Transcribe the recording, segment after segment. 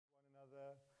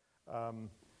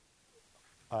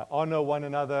honor one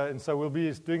another. And so we'll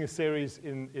be doing a series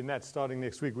in that starting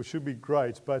next week, which should be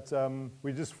great. But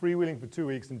we're just freewheeling for 2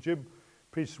 weeks. And Jib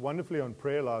preached wonderfully on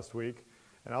prayer last week.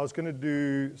 And I was going to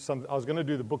do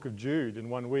the book of Jude in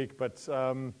 1 week, but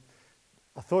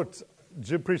I thought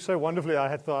Jib preached so wonderfully,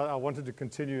 I thought I wanted to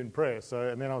continue in prayer.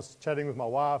 And then I was chatting with my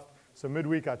wife. So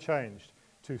midweek I changed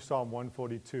to Psalm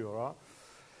 142, all right?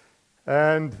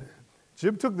 And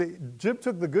Jib took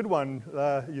the good one,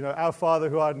 Our Father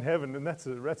who art in heaven, and that's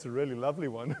a really lovely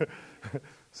one.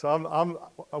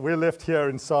 So we're left here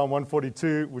in Psalm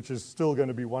 142, which is still going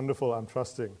to be wonderful, I'm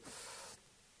trusting.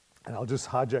 And I'll just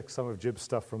hijack some of Jib's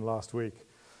stuff from last week.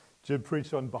 Jib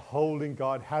preached on beholding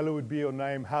God. Hallowed be your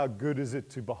name. How good is it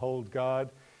to behold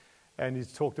God? And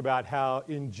he's talked about how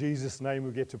in Jesus' name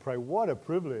we get to pray. What a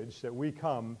privilege that we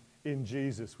come in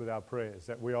Jesus with our prayers,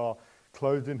 that we are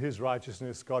clothed in his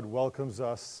righteousness. God welcomes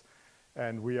us,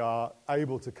 and we are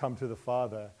able to come to the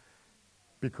Father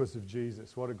because of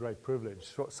Jesus. What a great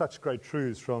privilege. Such great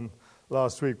truths from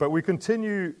last week. But we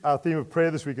continue our theme of prayer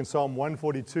this week in Psalm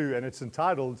 142, and it's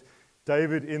entitled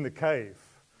David in the Cave.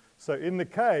 So in the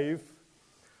cave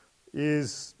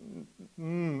it's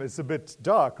a bit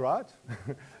dark, right?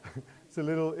 It's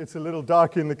a little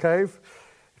dark in the cave.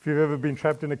 If you've ever been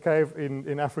trapped in a cave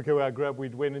in Africa where I grew up, we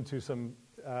went into some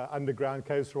underground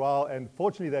caves for a while, and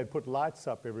fortunately they'd put lights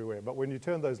up everywhere. But when you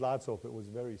turned those lights off, it was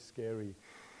very scary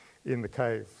in the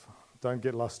cave. Don't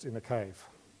get lost in a cave.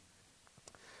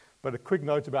 But a quick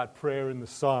note about prayer in the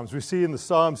Psalms. We see in the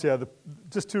Psalms here,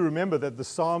 just to remember that the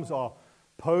Psalms are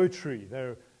poetry.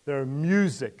 They're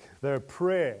music. They're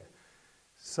prayer.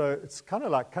 So it's kind of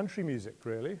like country music,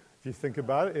 really, if you think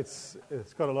about it. It's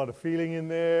got a lot of feeling in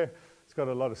there. It's got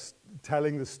a lot of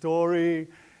telling the story.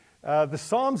 The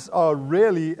Psalms are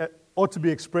really, ought to be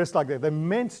expressed like that. They're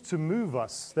meant to move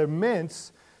us. They're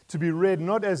meant to be read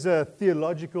not as a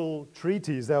theological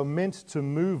treatise. They're meant to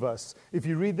move us. If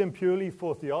you read them purely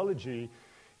for theology,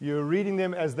 you're reading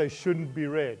them as they shouldn't be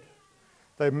read.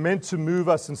 They're meant to move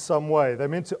us in some way. They're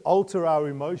meant to alter our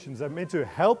emotions. They're meant to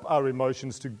help our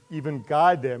emotions, to even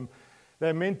guide them.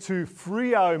 They're meant to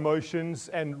free our emotions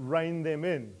and rein them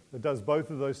in. It does both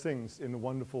of those things in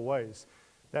wonderful ways.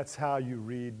 That's how you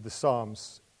read the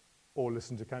Psalms or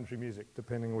listen to country music,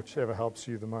 depending whichever helps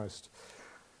you the most.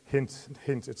 Hint,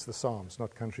 it's the Psalms,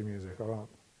 not country music, all right?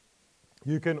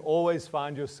 You can always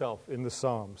find yourself in the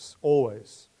Psalms,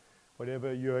 always.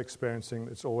 Whatever you're experiencing,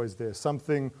 it's always there.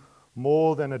 Something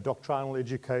more than a doctrinal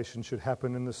education should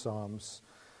happen in the Psalms,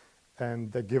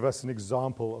 and they give us an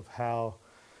example of how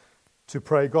to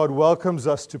pray. God welcomes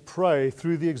us to pray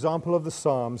through the example of the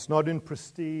Psalms, not in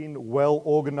pristine,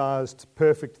 well-organized,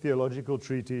 perfect theological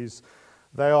treatises.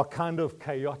 They are kind of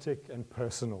chaotic and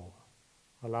personal.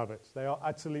 I love it. They are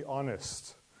utterly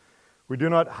honest. We do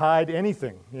not hide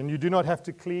anything, and you do not have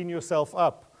to clean yourself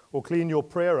up or clean your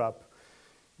prayer up.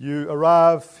 You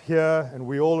arrive here, and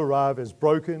we all arrive as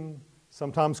broken,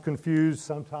 sometimes confused,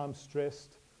 sometimes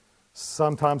stressed,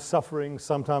 sometimes suffering,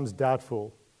 sometimes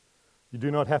doubtful. You do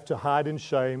not have to hide in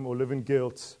shame or live in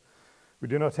guilt. We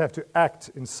do not have to act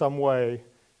in some way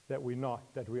that we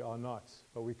are not,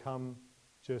 but we come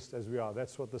just as we are.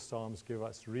 That's what the Psalms give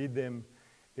us. Read them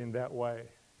in that way,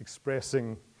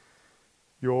 expressing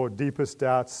your deepest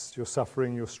doubts, your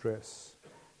suffering, your stress.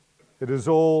 It is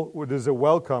a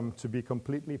welcome to be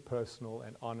completely personal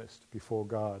and honest before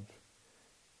God.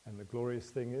 And the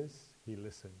glorious thing is, he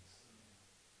listens.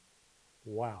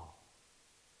 Wow.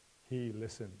 He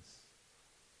listens.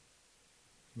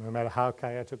 No matter how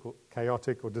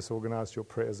chaotic or disorganized your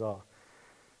prayers are.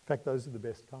 In fact, those are the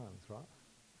best kinds, right?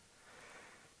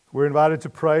 We're invited to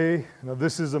pray, now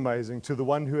this is amazing, to the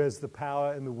one who has the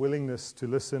power and the willingness to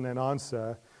listen and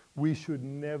answer. We should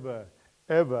never,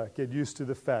 ever get used to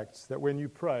the fact that when you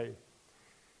pray,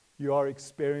 you are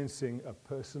experiencing a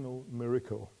personal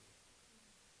miracle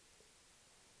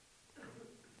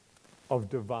of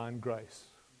divine grace.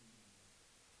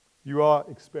 You are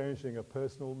experiencing a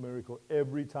personal miracle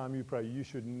every time you pray. You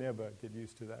should never get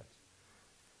used to that.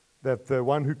 That the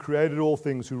one who created all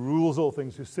things, who rules all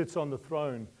things, who sits on the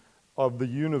throne of the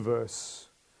universe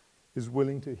is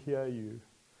willing to hear you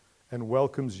and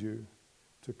welcomes you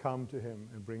to come to him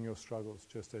and bring your struggles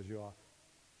just as you are.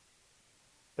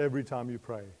 Every time you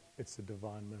pray, it's a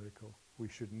divine miracle. We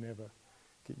should never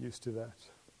get used to that.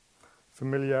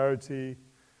 Familiarity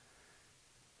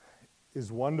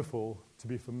is wonderful, to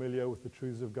be familiar with the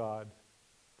truths of God,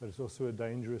 but it's also a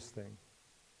dangerous thing.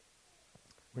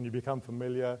 When you become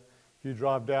familiar, if you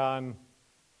drive down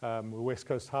West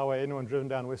Coast Highway, anyone driven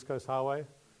down West Coast Highway,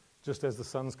 just as the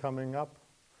sun's coming up,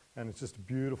 and it's just a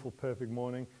beautiful, perfect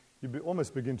morning, you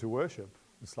almost begin to worship.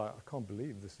 It's like, I can't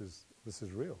believe this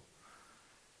is real.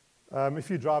 If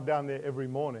you drive down there every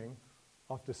morning,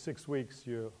 after 6 weeks,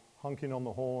 you're honking on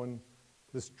the horn,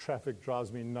 this traffic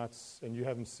drives me nuts, and you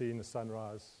haven't seen the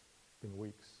sunrise in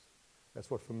weeks. That's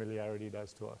what familiarity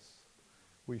does to us.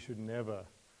 We should never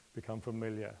become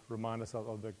familiar. Remind ourselves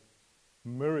of the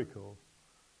miracle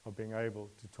of being able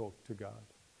to talk to God.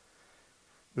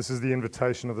 This is the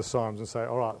invitation of the Psalms, and say,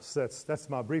 all right, so that's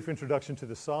my brief introduction to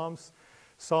the Psalms.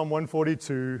 Psalm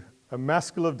 142, a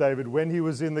maskil of David when he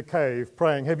was in the cave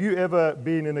praying. Have you ever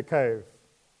been in a cave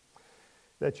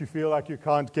that you feel like you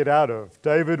can't get out of?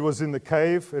 David was in the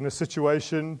cave in a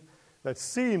situation that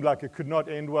seemed like it could not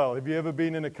end well. Have you ever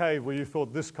been in a cave where you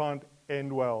thought this can't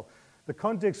end well? The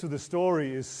context of the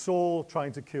story is Saul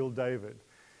trying to kill David.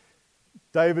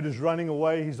 David is running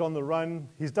away. He's on the run.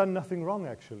 He's done nothing wrong,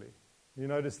 actually. You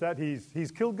notice that?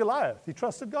 He's killed Goliath. He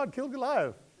trusted God, killed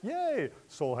Goliath. Yay!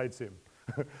 Saul hates him.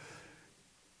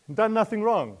 Done nothing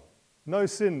wrong. No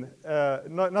sin.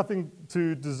 Nothing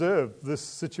to deserve this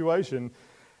situation.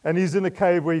 And he's in a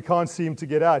cave where he can't seem to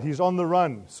get out. He's on the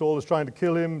run. Saul is trying to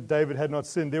kill him. David had not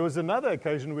sinned. There was another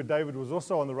occasion where David was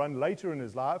also on the run later in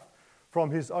his life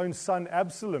from his own son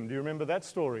Absalom. Do you remember that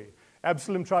story?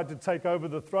 Absalom tried to take over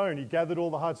the throne. He gathered all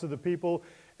the hearts of the people,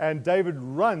 and David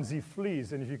runs, he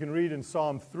flees. And if you can read in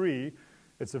Psalm 3,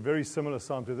 it's a very similar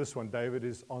psalm to this one. David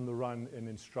is on the run and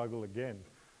in struggle again.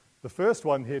 The first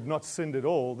one, he had not sinned at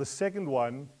all. The second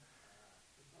one,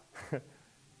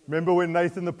 remember when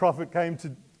Nathan the prophet came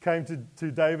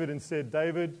to David and said,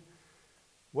 David,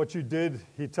 what you did,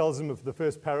 he tells him of the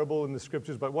first parable in the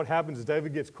scriptures, but what happens is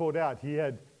David gets caught out. He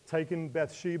had taken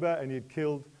Bathsheba and he had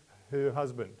killed her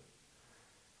husband.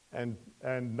 And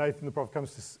Nathan the prophet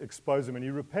comes to expose him, and he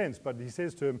repents, but he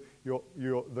says to him,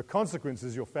 the consequence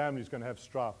is your family is going to have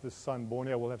strife. This son born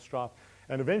here will have strife.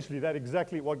 And eventually, that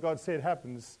exactly what God said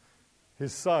happens.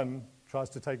 His son tries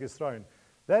to take his throne.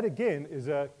 That, again, is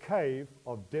a cave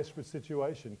of desperate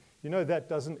situation. You know that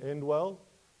doesn't end well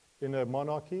in a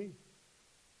monarchy?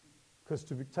 Because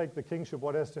to take the kingship,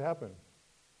 what has to happen?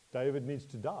 David needs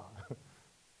to die.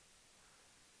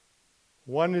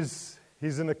 One is,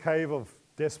 he's in a cave of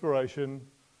desperation,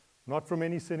 not from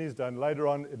any sin he's done. Later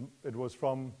on, it was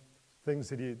from things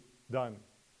that he'd done,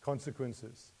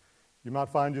 consequences. You might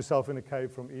find yourself in a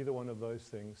cave from either one of those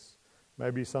things.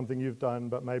 Maybe something you've done,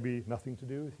 but maybe nothing to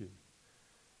do with you.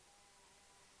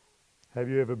 Have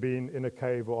you ever been in a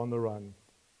cave or on the run,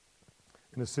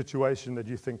 in a situation that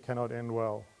you think cannot end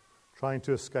well, trying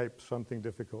to escape something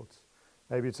difficult?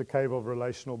 Maybe it's a cave of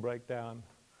relational breakdown,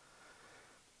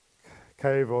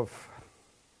 cave of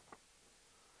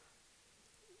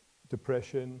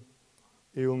depression,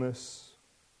 illness,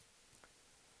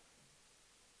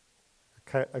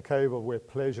 a cave of where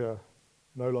pleasure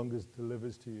no longer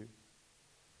delivers to you.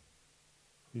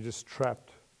 You're just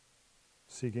trapped,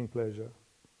 seeking pleasure.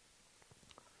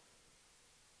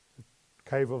 A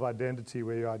cave of identity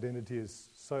where your identity is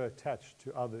so attached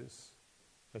to others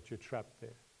that you're trapped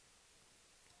there.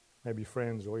 Maybe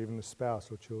friends or even a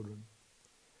spouse or children.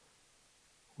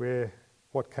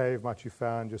 What cave might you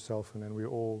find yourself in? And we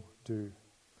all do.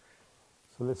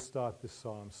 So let's start this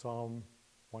psalm. Psalm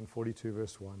 142,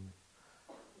 verse 1.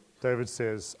 David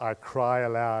says, I cry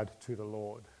aloud to the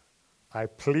Lord. I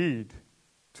plead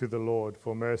to the Lord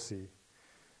for mercy.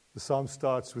 The psalm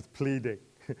starts with pleading.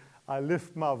 I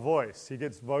lift my voice. He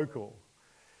gets vocal.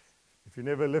 If you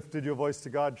never lifted your voice to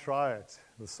God, try it.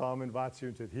 The psalm invites you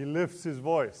into it. He lifts his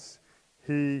voice.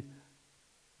 He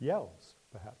yells,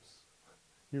 perhaps.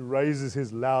 He raises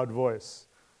his loud voice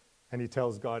and he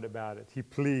tells God about it. He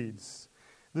pleads.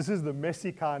 This is the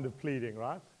messy kind of pleading,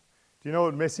 right? Do you know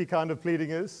what messy kind of pleading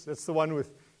is? That's the one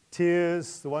with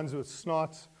tears, the ones with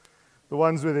snot, the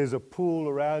ones where there's a pool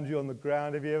around you on the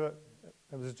ground. Have you ever?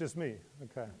 Was it just me?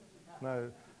 Okay.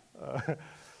 No.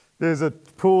 There's a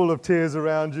pool of tears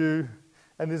around you,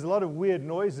 and there's a lot of weird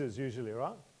noises usually,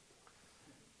 right?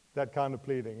 That kind of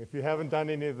pleading. If you haven't done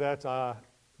any of that,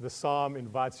 the psalm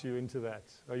invites you into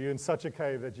that. Are you in such a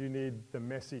cave that you need the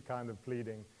messy kind of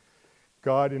pleading?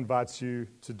 God invites you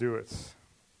to do it.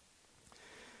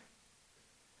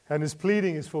 And his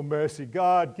pleading is for mercy.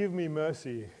 God, give me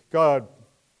mercy. God,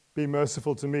 be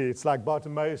merciful to me. It's like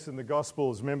Bartimaeus in the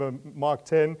Gospels. Remember Mark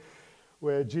 10,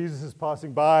 where Jesus is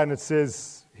passing by, and it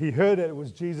says he heard that it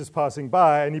was Jesus passing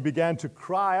by, and he began to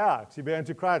cry out. He began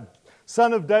to cry out,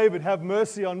 Son of David, have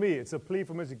mercy on me. It's a plea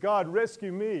for mercy. God,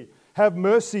 rescue me. Have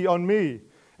mercy on me.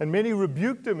 And many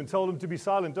rebuked him and told him to be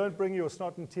silent. Don't bring your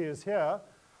snot and tears here.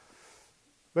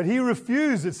 But he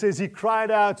refused. It says he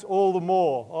cried out all the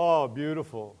more. Oh,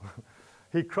 beautiful.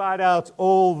 He cried out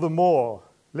all the more.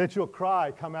 Let your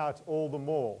cry come out all the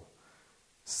more.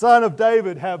 Son of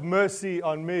David, have mercy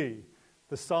on me.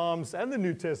 The Psalms and the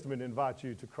New Testament invite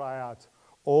you to cry out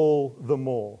all the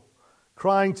more.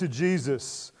 Crying to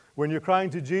Jesus. When you're crying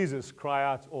to Jesus, cry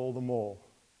out all the more.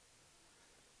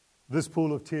 This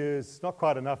pool of tears, not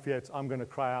quite enough yet. I'm going to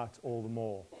cry out all the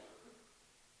more.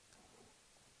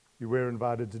 You were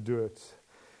invited to do it. It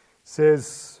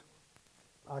says,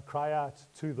 I cry out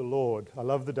to the Lord. I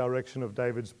love the direction of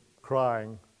David's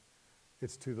crying.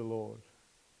 It's to the Lord.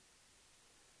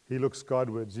 He looks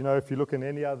Godwards. You know, if you look in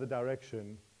any other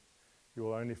direction, you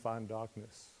will only find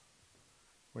darkness.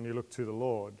 When you look to the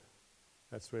Lord,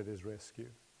 that's where there's rescue.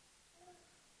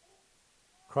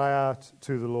 Cry out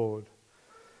to the Lord.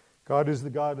 God is the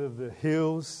God of the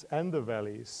hills and the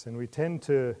valleys, and we tend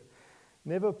to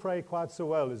never pray quite so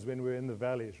well as when we're in the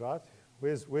valleys, right?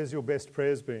 Where's your best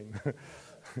prayers been?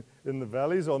 In the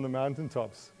valleys or on the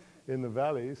mountaintops? In the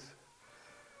valleys.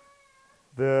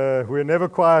 We're never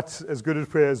quite as good at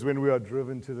prayers when we are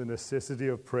driven to the necessity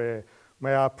of prayer.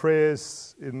 May our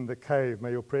prayers in the cave,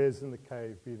 may your prayers in the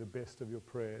cave be the best of your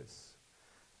prayers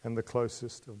and the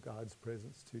closest of God's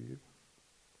presence to you.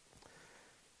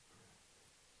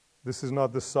 This is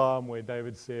not the psalm where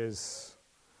David says,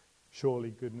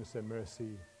 surely goodness and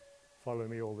mercy follow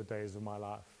me all the days of my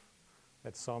life.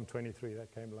 That's Psalm 23,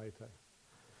 that came later.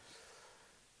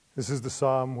 This is the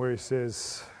psalm where he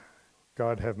says,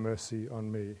 God have mercy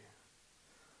on me.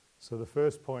 So the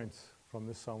first point from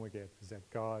this psalm we get is that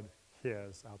God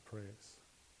hears our prayers.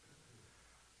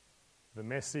 The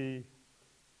messy,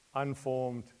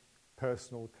 unformed,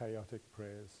 personal, chaotic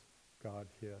prayers, God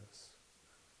hears.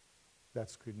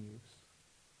 That's good news.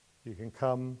 You can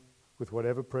come with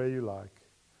whatever prayer you like.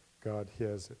 God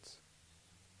hears it.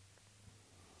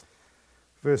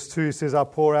 Verse 2 says, I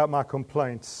pour out my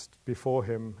complaints before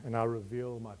him and I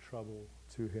reveal my trouble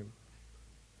to him.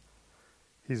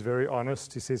 He's very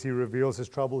honest. He says he reveals his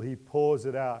trouble. He pours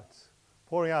it out.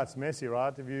 Pouring out's messy,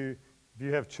 right? If you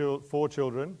have 4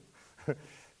 children,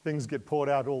 things get poured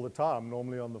out all the time,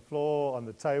 normally on the floor, on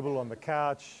the table, on the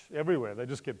couch, everywhere. They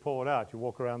just get poured out. You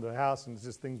walk around the house and there's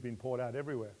just things being poured out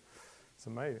everywhere. It's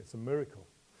amazing. It's a miracle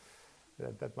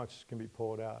that much can be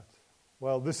poured out.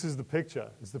 Well, this is the picture.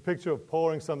 It's the picture of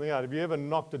pouring something out. Have you ever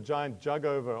knocked a giant jug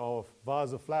over or a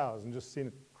vase of flowers and just seen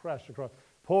it crash across?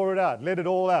 Pour it out. Let it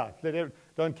all out.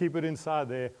 Don't keep it inside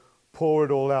there. Pour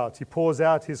it all out. He pours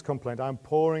out his complaint. I'm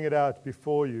pouring it out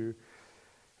before you.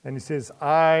 And he says,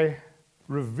 I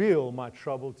reveal my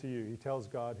trouble to you. He tells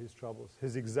God his troubles,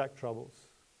 his exact troubles.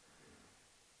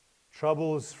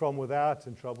 Troubles from without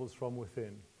and troubles from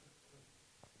within.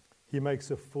 He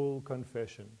makes a full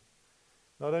confession.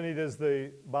 Not only does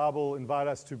the Bible invite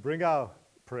us to bring our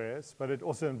prayers, but it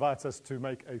also invites us to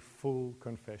make a full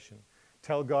confession.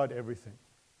 Tell God everything.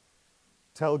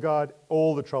 Tell God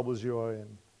all the troubles you are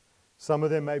in. Some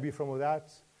of them may be from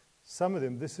without. Some of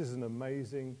them, this is an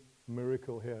amazing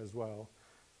miracle here as well.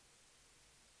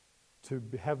 To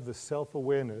have the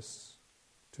self-awareness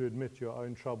to admit your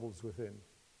own troubles within.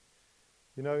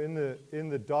 You know, in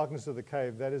the darkness of the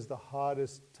cave, that is the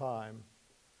hardest time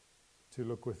to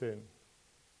look within.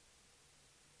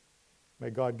 May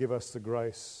God give us the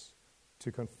grace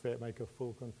to make a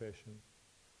full confession.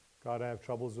 God, I have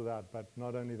troubles without, but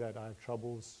not only that, I have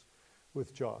troubles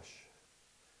with Josh.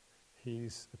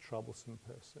 He's a troublesome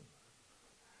person.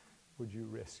 Would you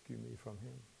rescue me from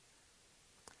him?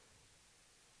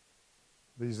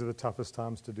 These are the toughest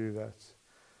times to do that.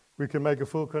 We can make a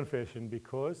full confession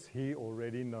because he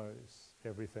already knows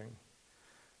everything,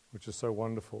 which is so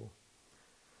wonderful.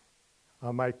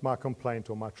 I make my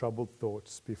complaint or my troubled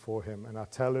thoughts before him, and I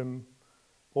tell him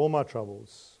all my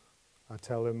troubles. I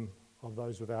tell him of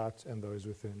those without and those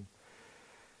within.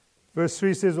 Verse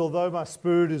 3 says, although my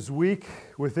spirit is weak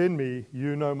within me,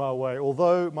 you know my way.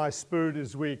 Although my spirit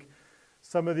is weak.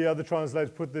 Some of the other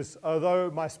translators put this, although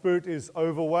my spirit is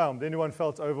overwhelmed. Anyone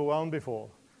felt overwhelmed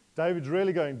before? David's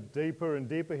really going deeper and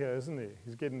deeper here, isn't he?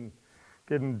 He's getting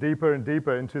deeper and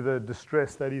deeper into the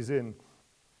distress that he's in.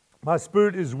 My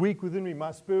spirit is weak within me.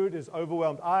 My spirit is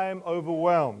overwhelmed. I am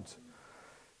overwhelmed.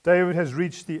 David has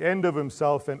reached the end of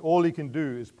himself, and all he can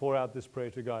do is pour out this prayer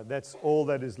to God. That's all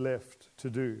that is left to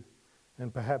do.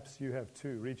 And perhaps you have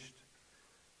too reached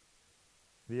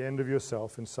the end of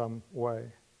yourself in some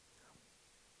way.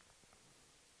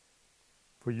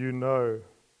 For you know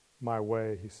my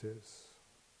way, he says.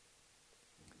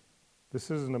 This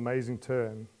is an amazing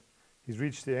turn. He's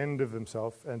reached the end of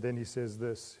himself, and then he says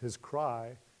this. His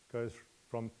cry goes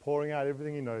from pouring out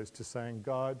everything he knows to saying,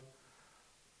 God,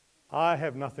 I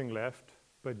have nothing left,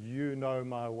 but you know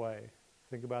my way.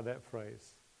 Think about that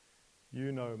phrase.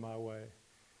 You know my way.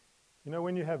 You know,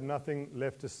 when you have nothing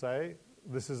left to say,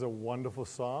 this is a wonderful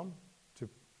psalm.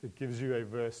 It gives you a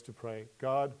verse to pray.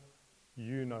 God,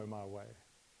 you know my way.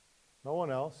 No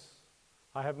one else.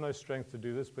 I have no strength to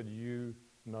do this, but you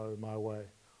know my way.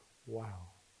 Wow.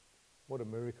 What a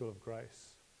miracle of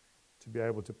grace to be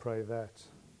able to pray that.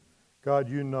 God,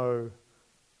 you know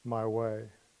my way.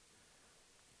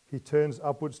 He turns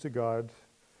upwards to God.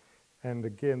 And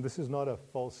again, this is not a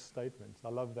false statement. I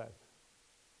love that.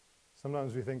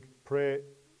 Sometimes we think prayer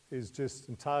is just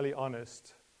entirely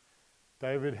honest.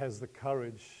 David has the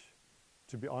courage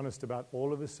to be honest about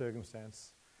all of his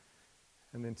circumstance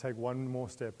and then take one more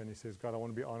step and he says, God, I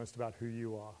want to be honest about who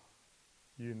you are.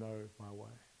 You know my way.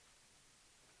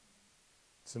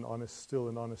 It's still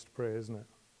an honest prayer, isn't it?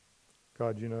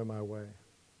 God, you know my way.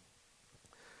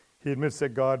 He admits that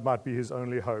God might be his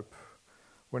only hope.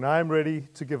 When I am ready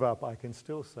to give up, I can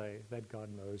still say that God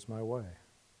knows my way.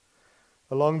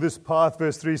 Along this path,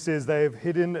 verse 3 says, they have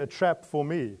hidden a trap for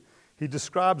me. He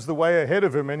describes the way ahead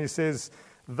of him and he says,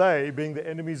 they, being the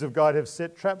enemies of God, have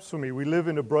set traps for me. We live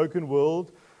in a broken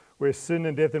world where sin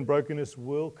and death and brokenness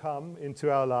will come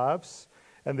into our lives.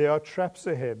 And there are traps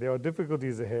ahead. There are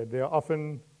difficulties ahead. They are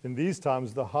often, in these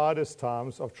times, the hardest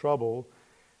times of trouble.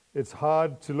 It's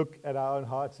hard to look at our own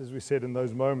hearts, as we said, in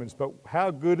those moments. But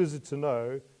how good is it to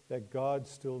know that God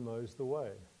still knows the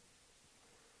way?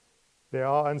 There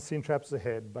are unseen traps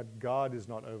ahead, but God is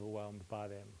not overwhelmed by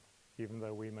them, even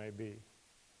though we may be.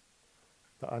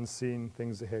 The unseen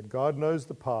things ahead. God knows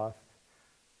the path,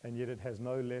 and yet it has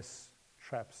no less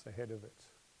traps ahead of it.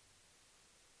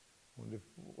 I wonder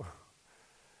if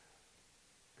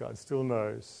God still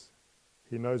knows.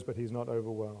 He knows, but he's not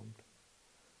overwhelmed.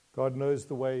 God knows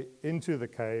the way into the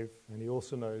cave, and he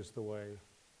also knows the way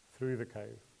through the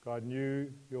cave. God knew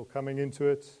you're coming into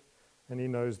it, and he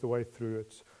knows the way through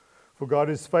it. For God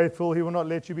is faithful. He will not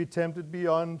let you be tempted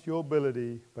beyond your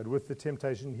ability, but with the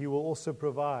temptation, he will also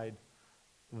provide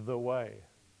the way.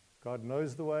 God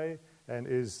knows the way and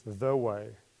is the way.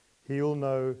 He'll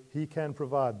know he can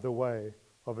provide the way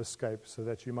of escape so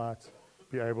that you might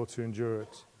be able to endure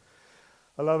it.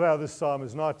 I love how this psalm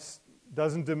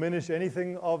doesn't diminish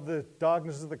anything of the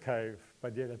darkness of the cave,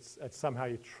 but yet it's somehow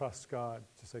you trust God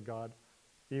to say, God,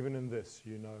 even in this,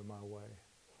 you know my way.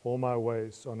 All my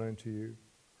ways are known to you.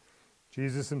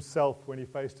 Jesus himself, when he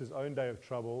faced his own day of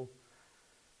trouble,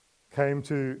 came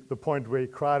to the point where he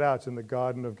cried out in the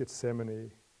Garden of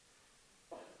Gethsemane,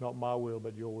 not my will,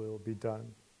 but your will be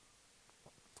done.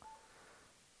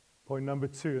 Point number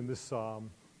 2 in this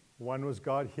psalm. 1 was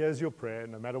God hears your prayer,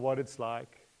 no matter what it's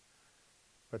like.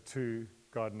 But 2,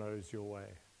 God knows your way.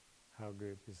 How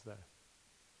good is that?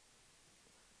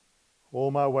 All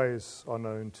my ways are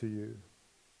known to you.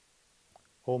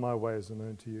 All my ways are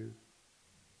known to you.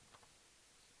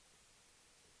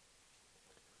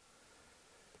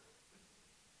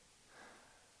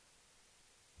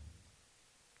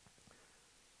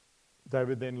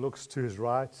 David then looks to his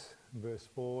right in verse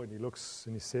 4, and he looks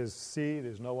and he says, see,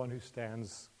 there's no one who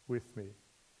stands with me.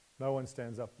 No one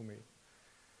stands up for me.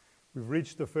 We've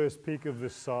reached the first peak of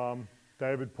this psalm,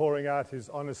 David pouring out his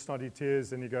honest, snotty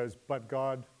tears, and he goes, but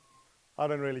God, I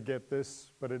don't really get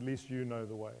this, but at least you know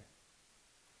the way.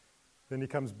 Then he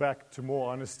comes back to more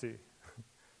honesty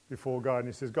before God, and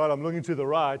he says, God, I'm looking to the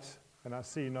right, and I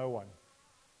see no one.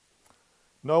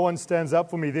 No one stands up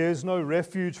for me. There's no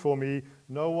refuge for me.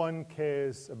 No one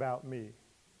cares about me.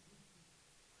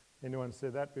 Anyone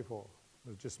said that before? It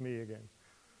was just me again.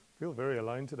 I feel very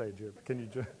alone today, Jib. Can you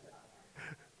just...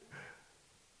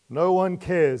 No one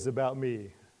cares about me.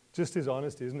 Just his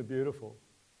honesty, isn't it beautiful?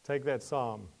 Take that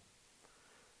psalm.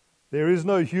 There is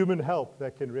no human help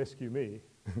that can rescue me,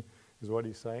 is what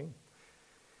he's saying.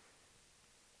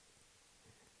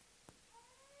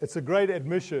 It's a great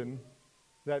admission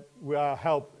that our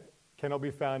help cannot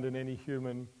be found in any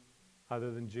human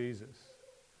other than Jesus.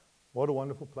 What a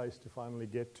wonderful place to finally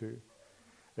get to.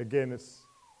 Again, it's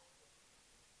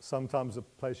sometimes a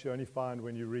place you only find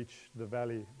when you reach the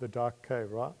valley, the dark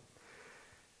cave, right?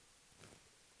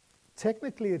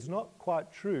 Technically, it's not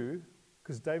quite true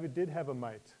because David did have a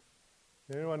mate.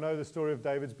 Anyone know the story of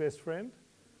David's best friend?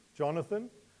 Jonathan,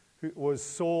 who was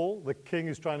Saul, the king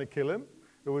who's trying to kill him.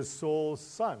 It was Saul's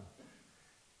son.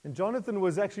 And Jonathan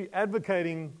was actually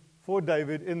advocating for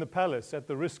David in the palace at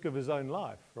the risk of his own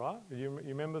life, right? You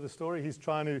remember the story? He's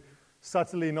trying to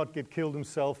subtly not get killed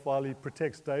himself while he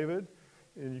protects David.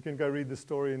 And you can go read the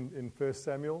story in 1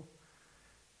 Samuel.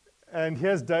 And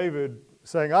here's David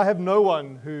saying, I have no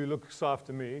one who looks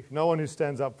after me, no one who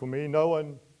stands up for me, no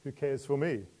one who cares for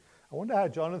me. I wonder how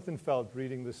Jonathan felt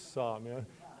reading this psalm. You know?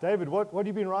 David, what have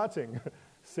you been writing?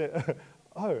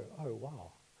 Oh,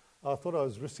 wow. I thought I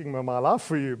was risking my life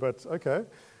for you, but okay.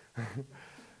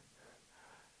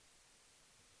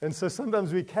 And so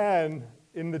sometimes we can,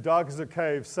 in the darkest of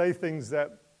caves, say things that,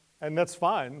 and that's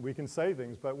fine, we can say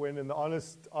things, but when in the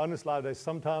honest light days,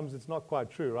 sometimes it's not quite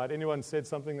true, right? Anyone said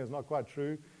something that's not quite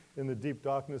true in the deep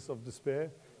darkness of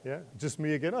despair? Yeah? Just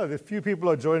me again? Oh, a few people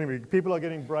are joining me. People are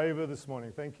getting braver this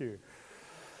morning. Thank you.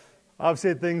 I've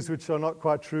said things which are not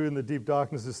quite true in the deep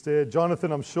darkness of despair.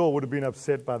 Jonathan, I'm sure, would have been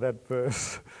upset by that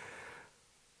verse.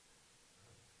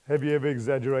 Have you ever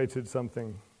exaggerated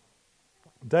something?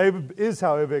 David is,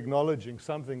 however, acknowledging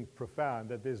something profound,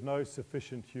 that there's no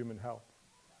sufficient human help.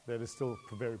 That is still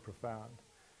very profound.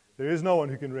 There is no one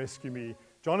who can rescue me.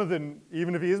 Jonathan,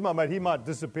 even if he is my mate, he might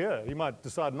disappear. He might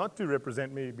decide not to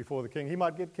represent me before the king. He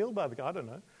might get killed by the king. I don't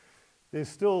know. There's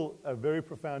still a very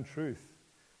profound truth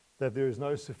that there is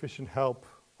no sufficient help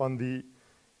on the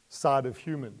side of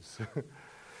humans.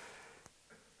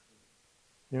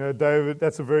 You know, David,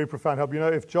 that's a very profound help. You know,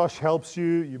 if Josh helps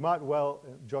you, you might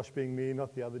Josh being me,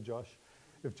 not the other Josh.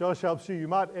 If Josh helps you, you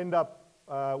might end up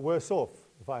worse off.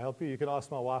 If I help you, you can ask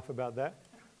my wife about that.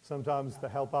 Sometimes the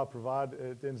help I provide,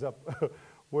 it ends up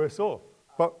worse off.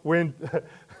 But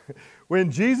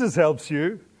when Jesus helps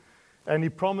you, and he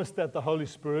promised that the Holy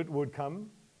Spirit would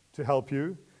come to help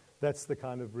you, that's the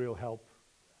kind of real help,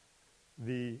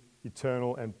 the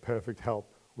eternal and perfect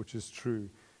help, which is true.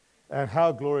 And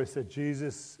how glorious that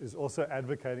Jesus is also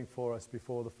advocating for us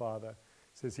before the Father. It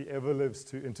says he ever lives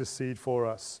to intercede for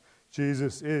us.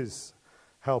 Jesus is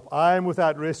help. I am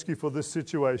without rescue for this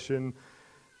situation.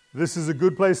 This is a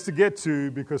good place to get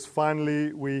to, because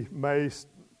finally we may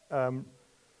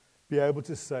be able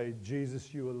to say,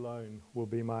 Jesus, you alone will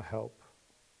be my help,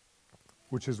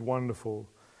 which is wonderful.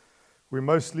 We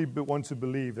mostly want to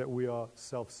believe that we are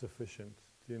self-sufficient.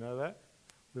 Do you know that?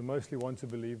 We mostly want to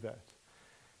believe that.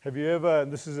 Have you ever,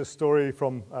 and this is a story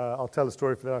from, I'll tell a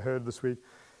story that I heard this week.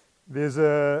 There's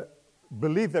a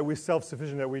belief that we're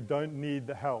self-sufficient, that we don't need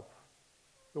the help,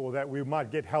 or that we might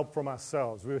get help from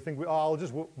ourselves. We think, I'll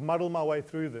just muddle my way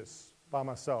through this by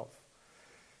myself.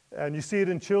 And you see it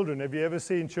in children. Have you ever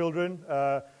seen children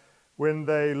when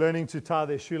they're learning to tie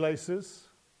their shoelaces?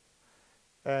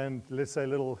 And let's say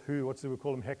we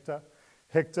call him Hector.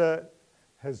 Hector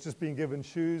has just been given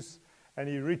shoes, and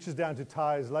he reaches down to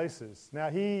tie his laces. Now,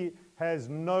 he has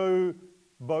no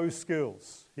bow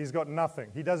skills. He's got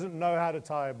nothing. He doesn't know how to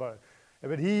tie a bow.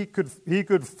 But he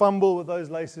could fumble with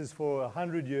those laces for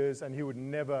 100 years, and he would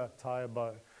never tie a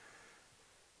bow.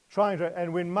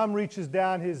 And when Mum reaches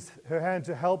down her hand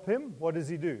to help him, what does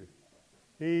he do?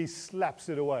 He slaps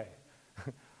it away.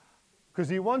 Because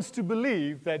he wants to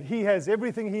believe that he has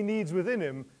everything he needs within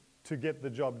him to get the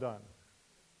job done.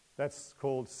 That's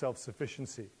called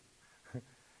self-sufficiency.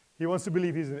 He wants to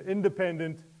believe he's an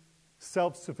independent,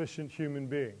 self-sufficient human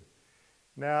being.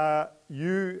 Now,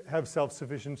 you have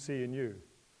self-sufficiency in you.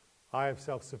 I have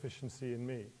self-sufficiency in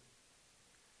me.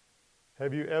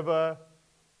 Have you ever,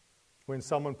 when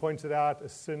someone pointed out a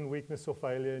sin, weakness, or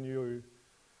failure in you,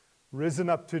 risen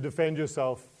up to defend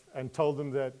yourself and told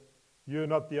them that you're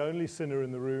not the only sinner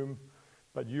in the room,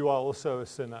 but you are also a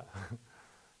sinner?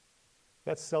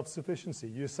 That's self-sufficiency.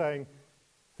 You're saying,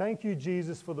 thank you,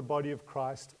 Jesus, for the body of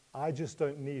Christ. I just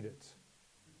don't need it.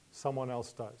 Someone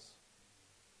else does.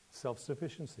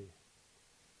 Self-sufficiency.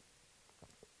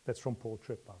 That's from Paul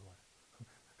Tripp, by the way.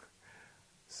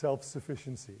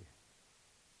 Self-sufficiency.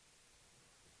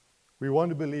 We want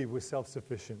to believe we're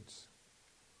self-sufficient.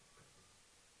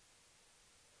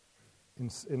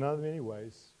 In other many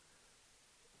ways,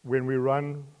 when we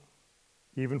run,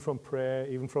 even from prayer,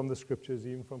 even from the scriptures,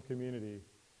 even from community,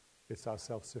 it's our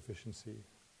self-sufficiency,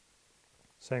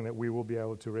 saying that we will be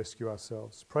able to rescue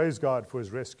ourselves. Praise God for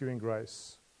his rescuing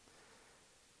grace,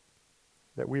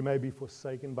 that we may be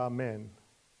forsaken by men,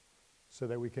 so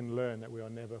that we can learn that we are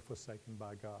never forsaken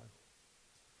by God.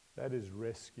 That is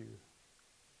rescue.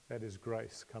 That is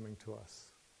grace coming to us.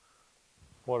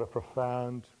 What a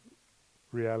profound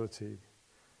reality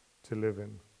to live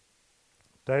in.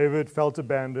 David felt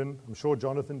abandoned. I'm sure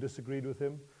Jonathan disagreed with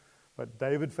him, but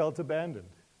David felt abandoned.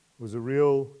 It was a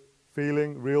real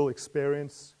feeling, real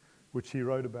experience, which he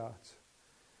wrote about.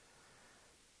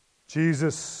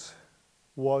 Jesus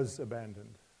was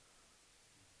abandoned.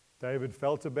 David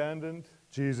felt abandoned.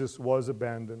 Jesus was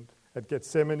abandoned. At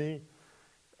Gethsemane,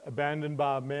 abandoned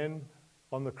by men.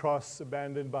 On the cross,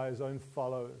 abandoned by his own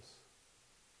followers.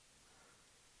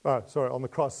 On the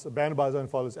cross, abandoned by his own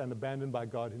followers and abandoned by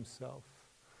God himself.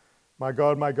 My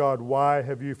God, why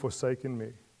have you forsaken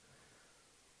me?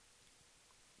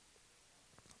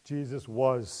 Jesus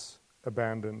was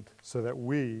abandoned so that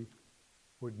we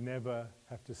would never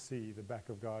have to see the back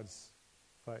of God's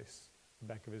face, the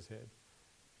back of his head.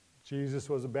 Jesus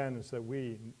was abandoned so that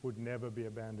we would never be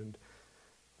abandoned.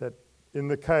 That in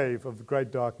the cave of the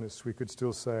great darkness, we could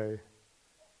still say,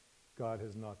 God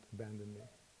has not abandoned me.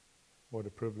 What a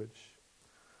privilege.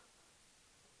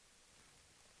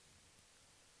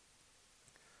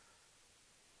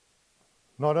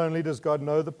 Not only does God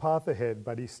know the path ahead,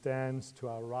 but he stands to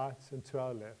our right and to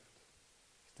our left.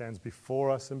 He stands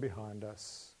before us and behind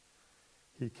us.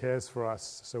 He cares for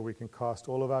us so we can cast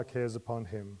all of our cares upon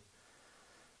him.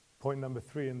 Point number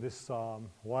 3 in this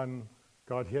psalm. 1,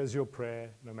 God hears your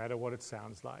prayer, no matter what it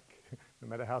sounds like, no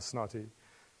matter how snotty.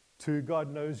 2,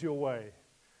 God knows your way.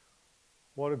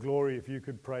 What a glory if you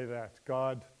could pray that.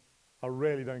 God, I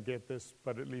really don't get this,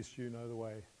 but at least you know the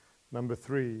way. Number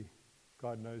 3,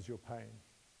 God knows your pain.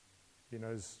 He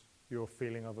knows your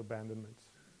feeling of abandonment.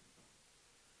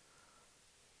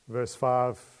 Verse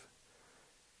 5,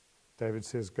 David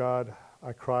says, God,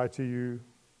 I cry to you,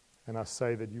 and I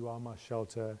say that you are my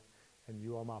shelter, and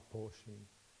you are my portion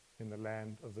in the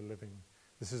land of the living.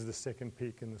 This is the second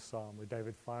peak in the psalm, where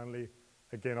David finally,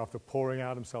 again, after pouring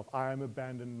out himself, I am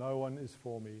abandoned, no one is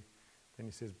for me. Then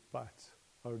he says, but,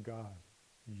 oh God,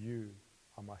 you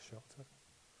are my shelter.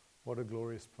 What a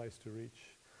glorious place to reach.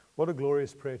 What a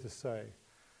glorious prayer to say.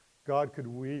 God, could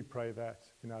we pray that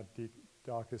in our deep,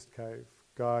 darkest cave?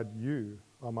 God, you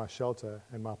are my shelter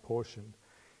and my portion.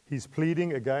 He's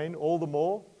pleading again, all the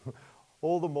more,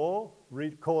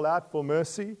 call out for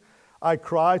mercy. I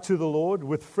cry to the Lord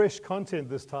with fresh content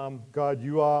this time. God,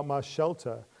 you are my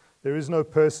shelter. There is no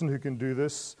person who can do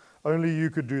this. Only you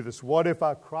could do this. What if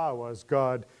our cry was,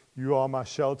 God, you are my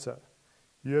shelter?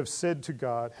 You have said to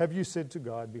God, have you said to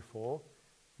God before,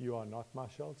 you are not my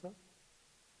shelter?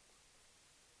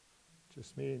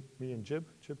 Just me and Jib.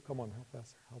 Jib, come on, help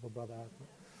us. Help a brother out.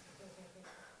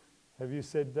 Have you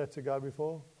said that to God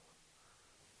before?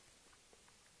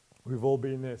 We've all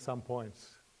been there at some point.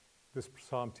 This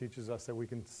psalm teaches us that we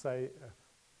can say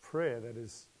a prayer that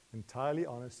is entirely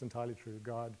honest, entirely true.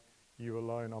 God, you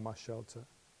alone are my shelter.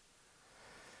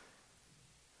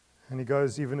 And he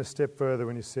goes even a step further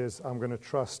when he says, I'm going to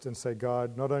trust and say,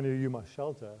 God, not only are you my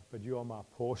shelter, but you are my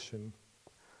portion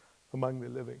among the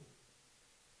living.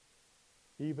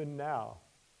 Even now,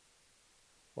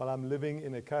 while I'm living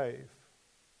in a cave.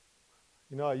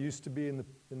 You know, I used to be in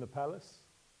the palace,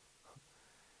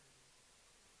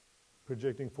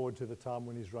 projecting forward to the time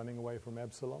when he's running away from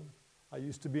Absalom. I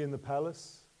used to be in the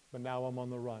palace, but now I'm on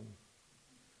the run.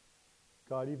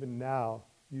 God, even now,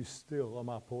 you still are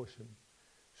my portion.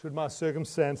 Should my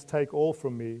circumstance take all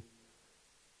from me,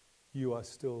 you are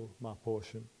still my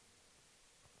portion.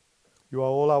 You are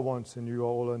all I want and you are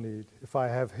all I need. If I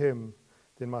have him,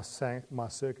 then my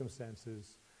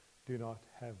circumstances do not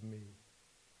have me.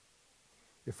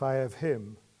 If I have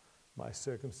him, my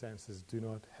circumstances do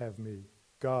not have me.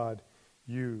 God,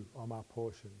 you are my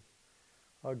portion.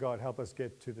 Oh God, help us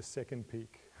get to the second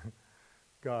peak.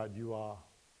 God, you are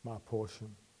my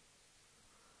portion.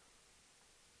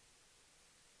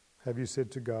 Have you said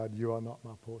to God, you are not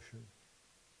my portion?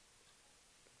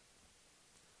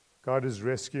 God is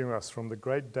rescuing us from the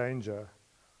great danger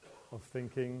of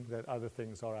thinking that other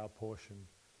things are our portion.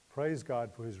 Praise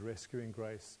God for his rescuing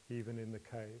grace, even in the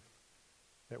cave,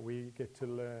 that we get to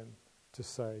learn to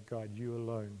say, God, you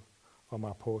alone are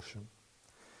my portion.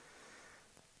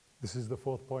 This is the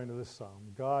fourth point of this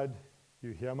psalm. God,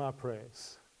 you hear my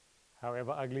prayers,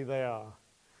 however ugly they are.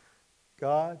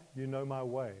 God, you know my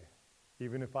way,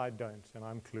 even if I don't and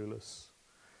I'm clueless.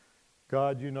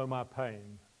 God, you know my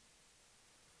pain,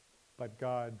 but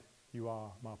God, you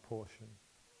are my portion.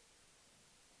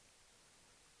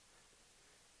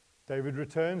 David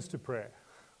returns to prayer.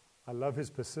 I love his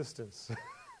persistence.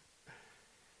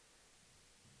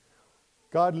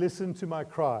 God, listen to my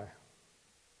cry,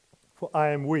 for I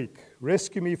am weak.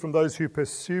 Rescue me from those who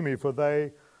pursue me, for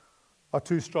they are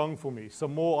too strong for me.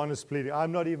 Some more honest pleading.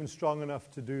 I'm not even strong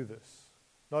enough to do this.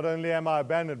 Not only am I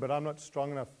abandoned, but I'm not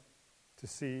strong enough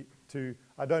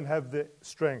I don't have the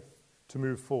strength to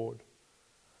move forward.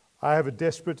 I have a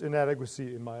desperate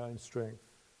inadequacy in my own strength.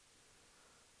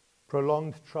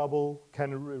 Prolonged trouble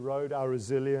can erode our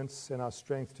resilience and our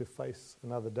strength to face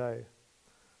another day.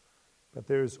 But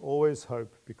there is always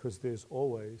hope, because there's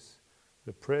always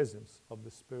the presence of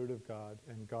the Spirit of God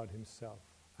and God himself,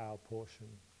 our portion.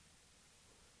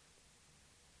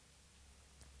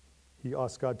 He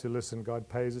asks God to listen. God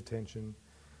pays attention.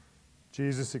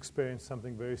 Jesus experienced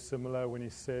something very similar when he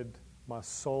said, my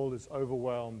soul is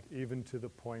overwhelmed even to the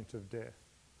point of death.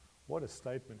 What a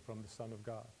statement from the Son of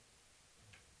God.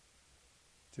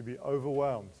 To be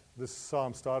overwhelmed. This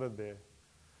psalm started there.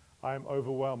 I am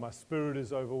overwhelmed. My spirit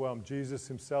is overwhelmed. Jesus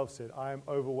himself said, I am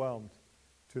overwhelmed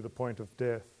to the point of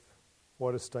death.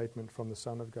 What a statement from the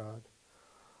Son of God.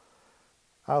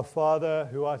 Our Father,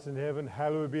 who art in heaven,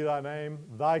 hallowed be thy name.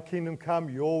 Thy kingdom come,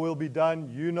 your will be done.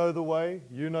 You know the way,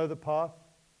 you know the path.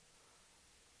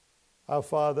 Our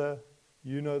Father,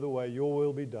 you know the way, your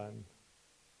will be done.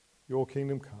 Your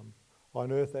kingdom come,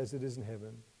 on earth as it is in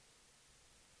heaven.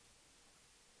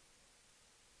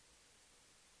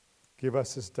 Give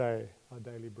us this day our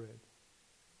daily bread.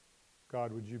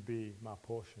 God, would you be my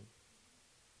portion?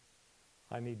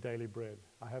 I need daily bread.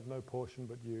 I have no portion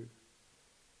but you.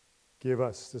 Give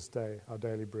us this day our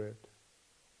daily bread.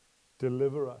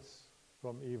 Deliver us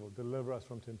from evil. Deliver us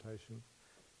from temptation.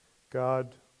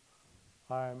 God,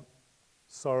 I am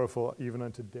sorrowful even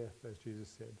unto death, as Jesus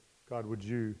said. God, would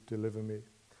you deliver me?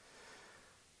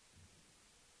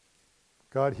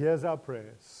 God hears our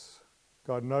prayers.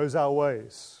 God knows our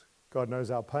ways. God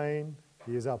knows our pain.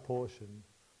 He is our portion.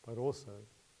 But also,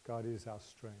 God is our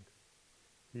strength.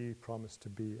 He promised to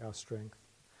be our strength.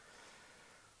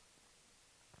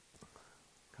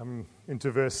 Come into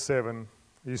verse 7.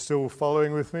 Are you still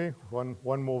following with me?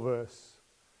 One more verse.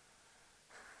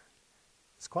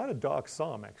 It's quite a dark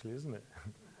psalm, actually, isn't it?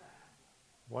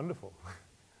 Wonderful.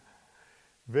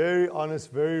 Very honest,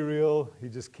 very real. He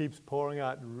just keeps pouring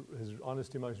out his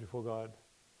honest emotions before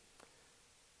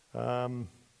God.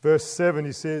 Verse 7,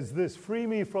 he says this, free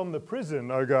me from the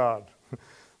prison, O God,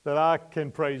 that I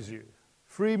can praise you.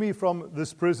 Free me from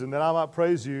this prison, that I might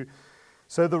praise you.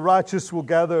 So the righteous will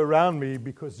gather around me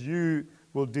because you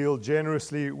will deal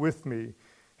generously with me.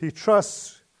 He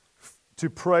trusts to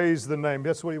praise the name.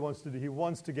 That's what he wants to do. He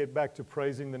wants to get back to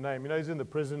praising the name. You know, he's in the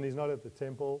prison. He's not at the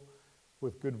temple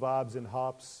with good vibes and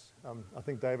harps. I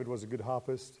think David was a good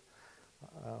harpist.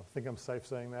 I think I'm safe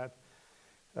saying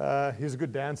that. He's a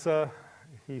good dancer.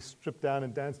 He stripped down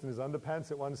and danced in his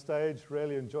underpants at one stage,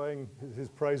 really enjoying his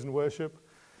praise and worship.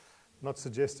 Not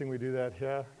suggesting we do that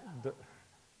here.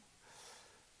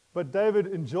 But David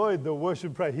enjoyed the worship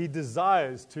and praise. He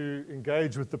desires to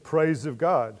engage with the praise of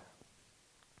God.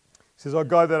 He says, oh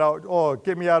God,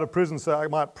 get me out of prison so I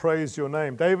might praise your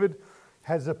name. David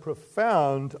has a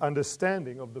profound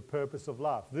understanding of the purpose of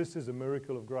life. This is a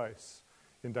miracle of grace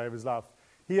in David's life.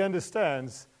 He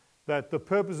understands that the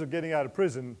purpose of getting out of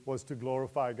prison was to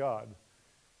glorify God.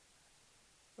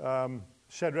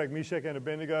 Shadrach, Meshach, and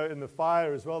Abednego in the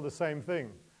fire as well, the same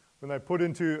thing. When they put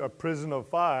into a prison of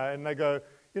fire and they go,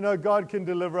 you know, God can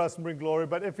deliver us and bring glory,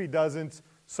 but if he doesn't,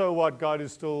 so what? God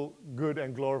is still good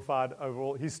and glorified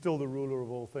overall. He's still the ruler of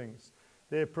all things.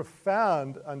 Their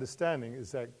profound understanding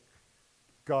is that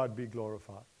God be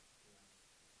glorified.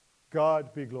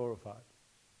 God be glorified.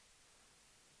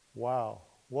 Wow.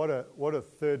 What a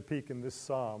third peak in this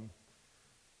psalm.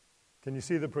 Can you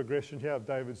see the progression here of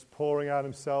David's pouring out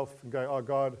himself and going, oh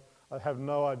God, I have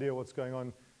no idea what's going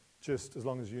on, just as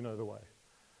long as you know the way.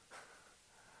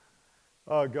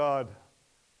 Oh God,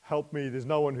 help me. There's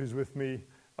no one who's with me.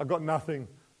 I've got nothing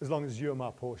as long as you're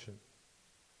my portion.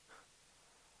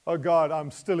 Oh God, I'm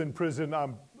still in prison,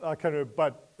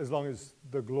 but as long as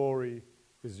the glory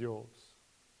is yours.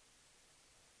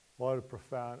 What a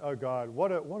profound, oh God,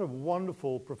 what a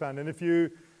wonderful, profound. And if you,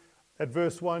 at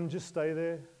verse 1, just stay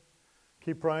there.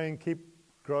 Keep praying, keep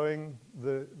growing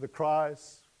the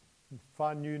cries.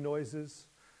 Find new noises.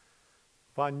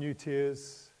 Find new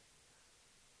tears.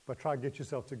 But try to get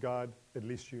yourself to God. At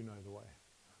least you know the way.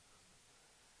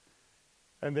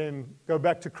 And then go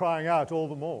back to crying out all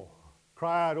the more.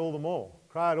 Cry out all the more.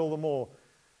 Cry out all the more.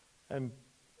 And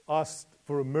ask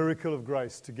for a miracle of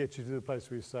grace to get you to the place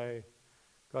where you say,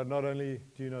 God, not only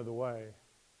do you know the way,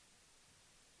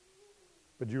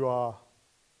 but you are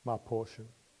my portion.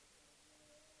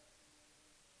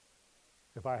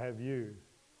 If I have you,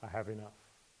 I have enough.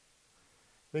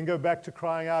 Then go back to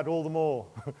crying out all the more.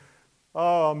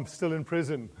 Oh, I'm still in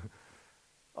prison.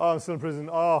 Oh, I'm still in prison.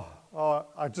 Oh,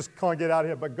 I just can't get out of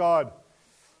here. But God,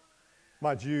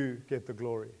 might you get the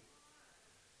glory.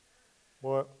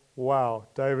 Well, wow,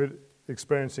 David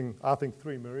experiencing, I think,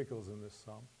 3 miracles in this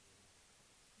psalm.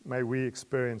 May we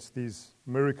experience these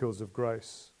miracles of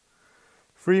grace.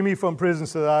 Free me from prison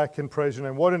so that I can praise your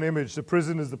name. What an image. The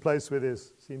prison is the place where there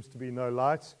seems to be no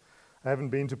light. I haven't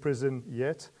been to prison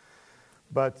yet,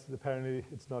 but apparently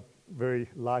it's not a very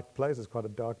light place. It's quite a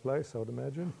dark place, I would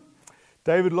imagine.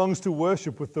 David longs to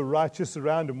worship with the righteous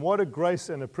around him. What a grace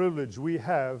and a privilege we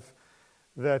have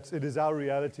that it is our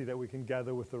reality that we can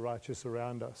gather with the righteous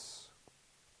around us.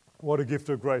 What a gift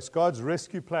of grace. God's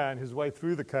rescue plan, his way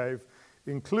through the cave,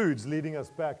 includes leading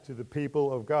us back to the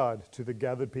people of God, to the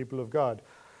gathered people of God.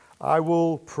 I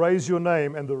will praise your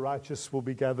name, and the righteous will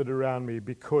be gathered around me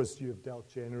because you have dealt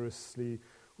generously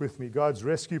with me. God's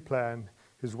rescue plan,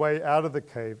 his way out of the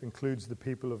cave, includes the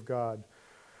people of God.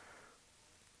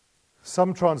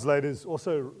 Some translators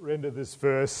also render this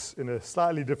verse in a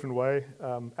slightly different way.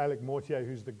 Alec Mortier,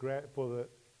 who's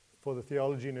for the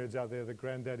theology nerds out there, the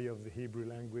granddaddy of the Hebrew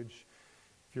language.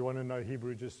 If you want to know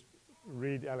Hebrew, just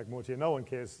read Alec Mortier. No one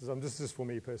cares. This is for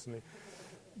me personally.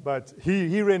 But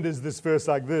he renders this verse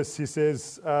like this. He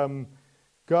says, when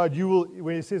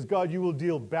he says, God, you will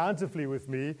deal bountifully with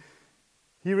me,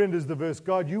 he renders the verse,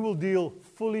 God, you will deal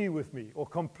fully with me or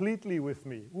completely with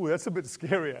me. Ooh, that's a bit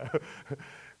scarier.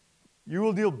 You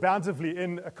will deal bountifully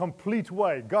in a complete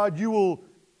way. God, you will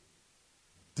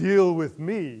deal with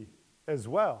me as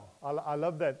well. I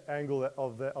love that angle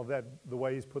of that, the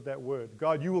way he's put that word.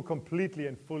 God, you will completely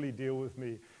and fully deal with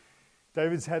me.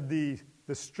 David's had the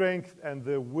strength and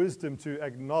the wisdom to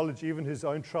acknowledge even his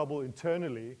own trouble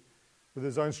internally with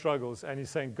his own struggles. And he's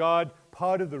saying, God,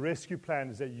 part of the rescue plan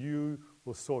is that you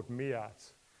will sort me out.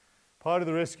 Part of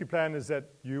the rescue plan is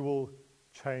that you will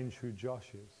change who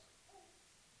Josh is.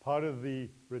 Part of the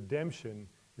redemption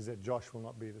is that Josh will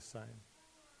not be the same,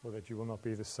 or that you will not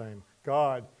be the same.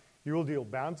 God, you will deal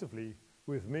bountifully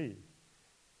with me.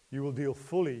 You will deal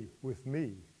fully with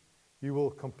me. You will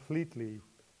completely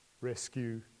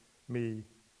rescue me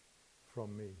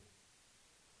from me.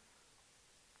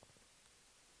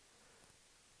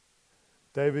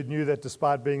 David knew that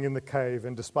despite being in the cave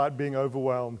and despite being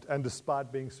overwhelmed and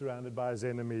despite being surrounded by his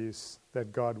enemies,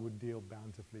 that God would deal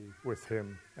bountifully with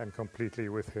him and completely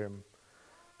with him.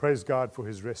 Praise God for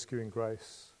his rescuing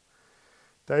grace.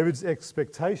 David's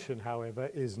expectation, however,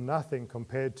 is nothing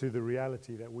compared to the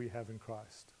reality that we have in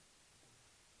Christ.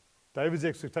 David's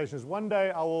expectation is one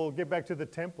day I will get back to the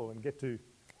temple and get to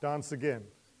dance again.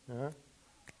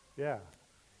 Yeah.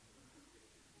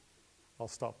 I'll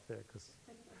stop there because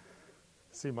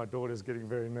see, my daughter's getting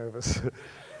very nervous.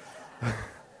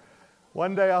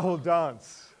 One day I will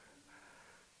dance.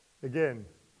 Again,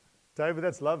 David,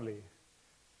 that's lovely.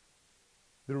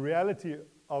 The reality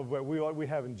of what we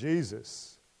have in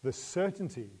Jesus, the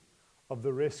certainty of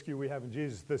the rescue we have in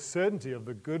Jesus, the certainty of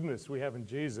the goodness we have in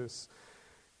Jesus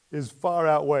is far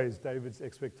outweighs David's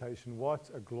expectation.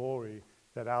 What a glory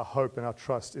that our hope and our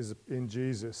trust is in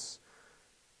Jesus.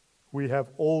 We have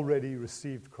already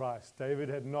received Christ. David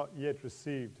had not yet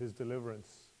received his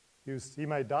deliverance. He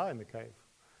may die in the cave.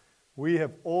 We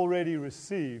have already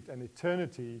received an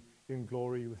eternity in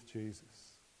glory with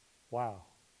Jesus. Wow.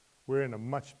 We're in a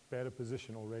much better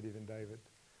position already than David.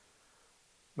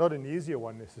 Not an easier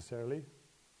one necessarily,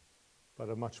 but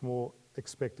a much more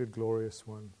expected, glorious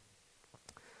one.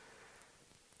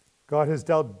 God has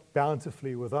dealt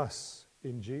bountifully with us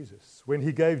in Jesus. When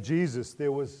he gave Jesus,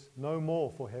 there was no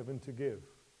more for heaven to give.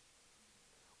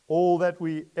 All that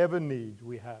we ever need,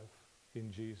 we have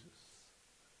in Jesus.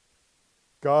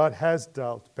 God has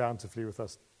dealt bountifully with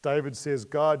us. David says,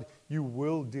 God, you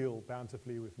will deal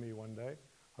bountifully with me one day,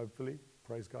 hopefully.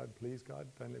 Praise God, please, God,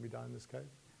 don't let me die in this cave.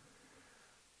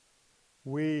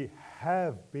 We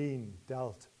have been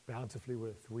dealt bountifully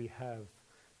with. We have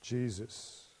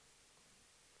Jesus.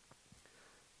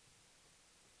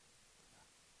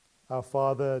 Our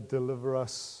Father, deliver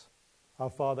us. Our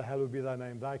Father, hallowed be thy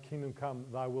name. Thy kingdom come,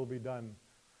 thy will be done.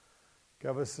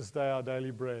 Give us this day our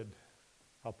daily bread,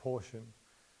 our portion.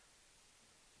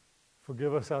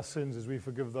 Forgive us our sins as we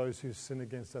forgive those who sin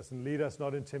against us. And lead us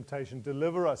not in temptation.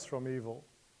 Deliver us from evil.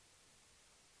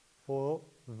 For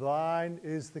thine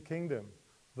is the kingdom,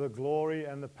 the glory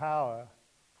and the power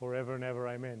forever and ever.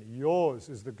 Amen. Yours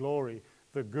is the glory,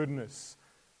 the goodness,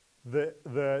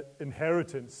 the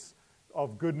inheritance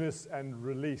of goodness and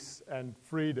release and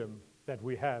freedom that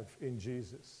we have in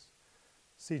Jesus.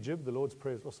 See, Jib, the Lord's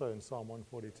Prayer is also in Psalm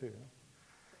 142.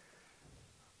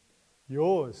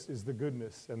 Yours is the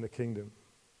goodness and the kingdom.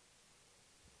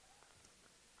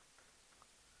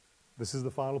 This is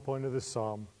the final point of this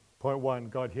psalm. Point 1,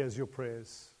 God hears your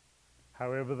prayers,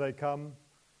 however they come,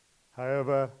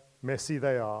 however messy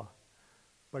they are,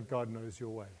 but God knows your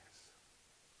ways.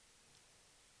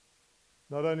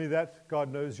 Not only that,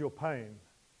 God knows your pain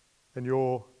and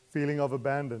your feeling of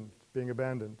being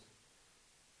abandoned.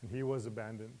 And he was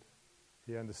abandoned.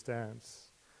 He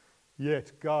understands.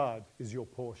 Yet God is your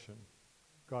portion.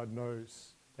 God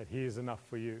knows that he is enough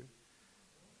for you.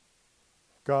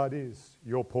 God is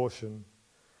your portion.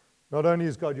 Not only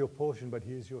is God your portion, but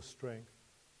he is your strength.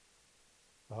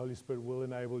 The Holy Spirit will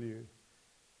enable you.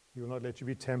 He will not let you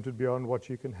be tempted beyond what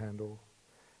you can handle.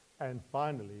 And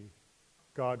finally,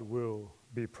 God will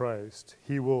be praised.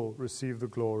 He will receive the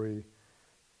glory.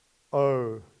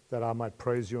 Oh, that I might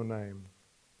praise your name.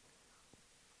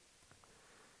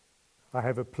 I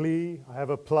have a plea, I have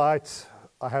a plight,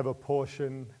 I have a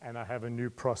portion, and I have a new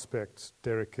prospect.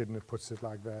 Derek Kidner puts it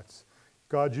like that.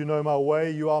 God, you know my way.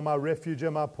 You are my refuge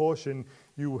and my portion.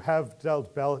 You have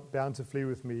dealt bountifully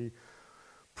with me.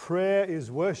 Prayer is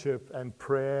worship and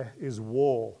prayer is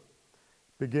war.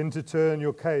 Begin to turn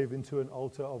your cave into an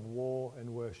altar of war and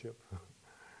worship.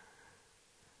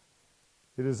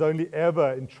 It is only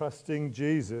ever in trusting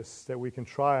Jesus that we can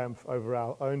triumph over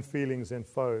our own feelings and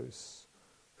foes.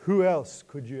 Who else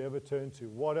could you ever turn to?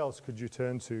 What else could you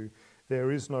turn to?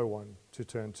 There is no one to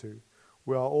turn to.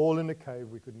 We are all in a cave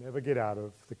we could never get out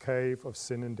of, the cave of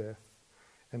sin and death,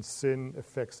 and sin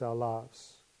affects our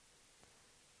lives.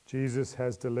 Jesus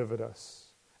has delivered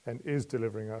us and is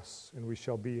delivering us, and we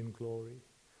shall be in glory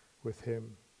with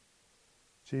him.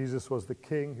 Jesus was the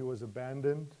king who was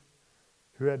abandoned,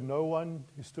 who had no one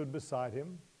who stood beside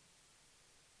him,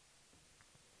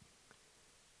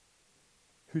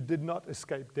 who did not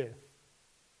escape death,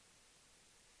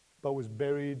 but was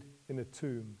buried in a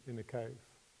tomb in a cave,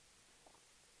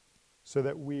 so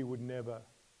that we would never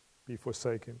be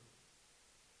forsaken,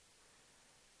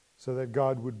 so that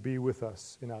God would be with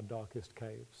us in our darkest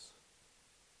caves.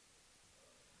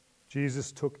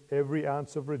 Jesus took every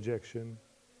ounce of rejection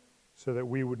so that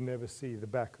we would never see the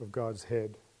back of God's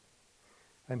head.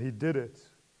 And he did it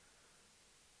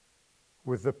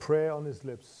with the prayer on his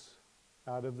lips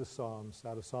out of the Psalms,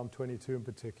 out of Psalm 22 in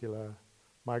particular.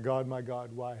 My God,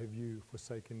 why have you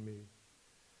forsaken me?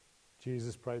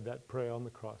 Jesus prayed that prayer on the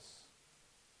cross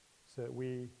so that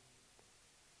we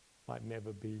might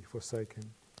never be forsaken.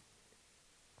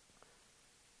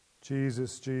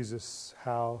 Jesus, Jesus,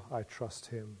 how I trust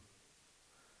him.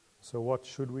 So what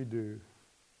should we do?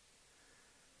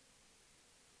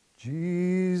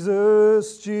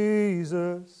 Jesus,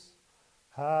 Jesus,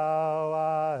 how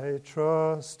I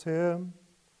trust him,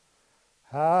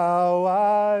 how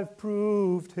I've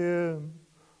proved him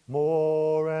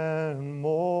more and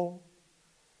more.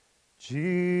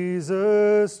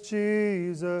 Jesus,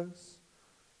 Jesus,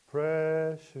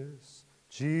 precious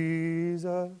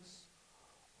Jesus,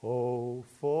 oh,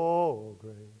 for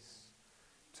grace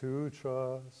to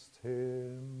trust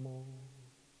him more.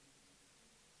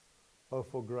 Oh,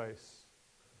 for grace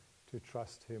to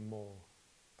trust him more.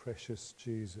 Precious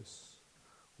Jesus.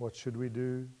 What should we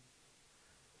do?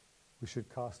 We should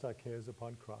cast our cares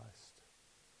upon Christ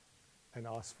and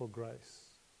ask for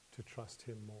grace to trust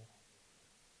him more.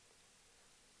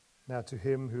 Now to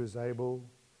him who is able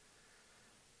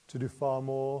to do far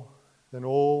more than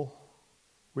all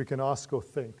we can ask or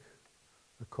think,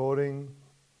 according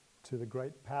to the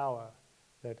great power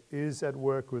that is at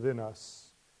work within us,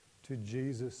 to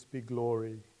Jesus be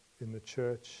glory in the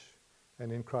church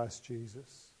and in Christ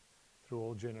Jesus through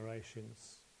all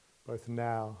generations, both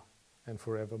now and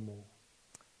forevermore.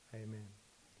 Amen.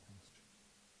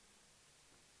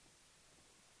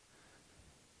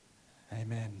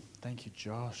 Amen. Thank you,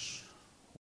 Josh.